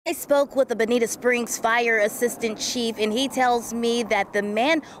I spoke with the Bonita Springs Fire Assistant Chief, and he tells me that the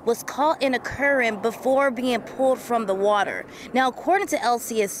man was caught in a current before being pulled from the water. Now, according to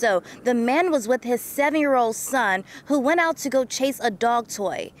LCSO, the man was with his 7-year-old son who went out to go chase a dog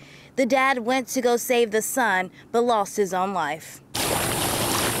toy. The dad went to go save the son, but lost his own life.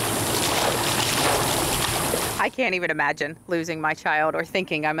 I can't even imagine losing my child or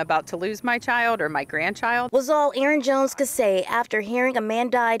thinking I'm about to lose my child or my grandchild. Was all Aaron Jones could say after hearing a man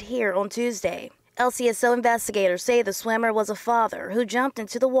died here on Tuesday. LCSO investigators say the swimmer was a father who jumped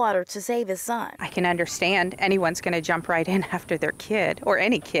into the water to save his son. I can understand anyone's going to jump right in after their kid or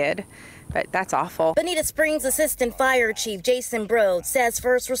any kid, but that's awful. Bonita Springs Assistant Fire Chief Jason Brode says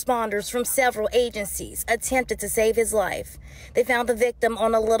first responders from several agencies attempted to save his life. They found the victim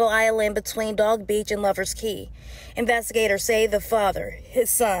on a little island between Dog Beach and Lover's Key. Investigators say the father, his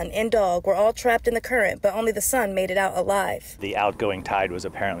son, and dog were all trapped in the current, but only the son made it out alive. The outgoing tide was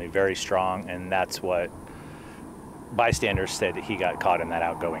apparently very strong, and that's what bystanders said, that he got caught in that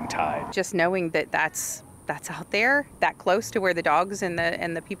outgoing tide. Just knowing that that's out there, that close to where the dogs and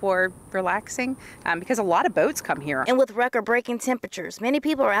the people are relaxing, because a lot of boats come here. And with record-breaking temperatures, many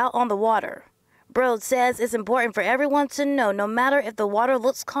people are out on the water. Brode says it's important for everyone to know no matter if the water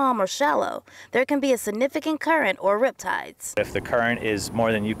looks calm or shallow, there can be a significant current or riptides. If the current is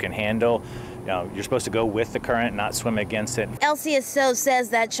more than you can handle, you're supposed to go with the current, not swim against it. LCSO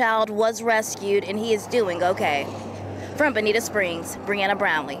says that child was rescued and he is doing okay. From Bonita Springs, Briana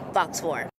Brownlee, Fox 4.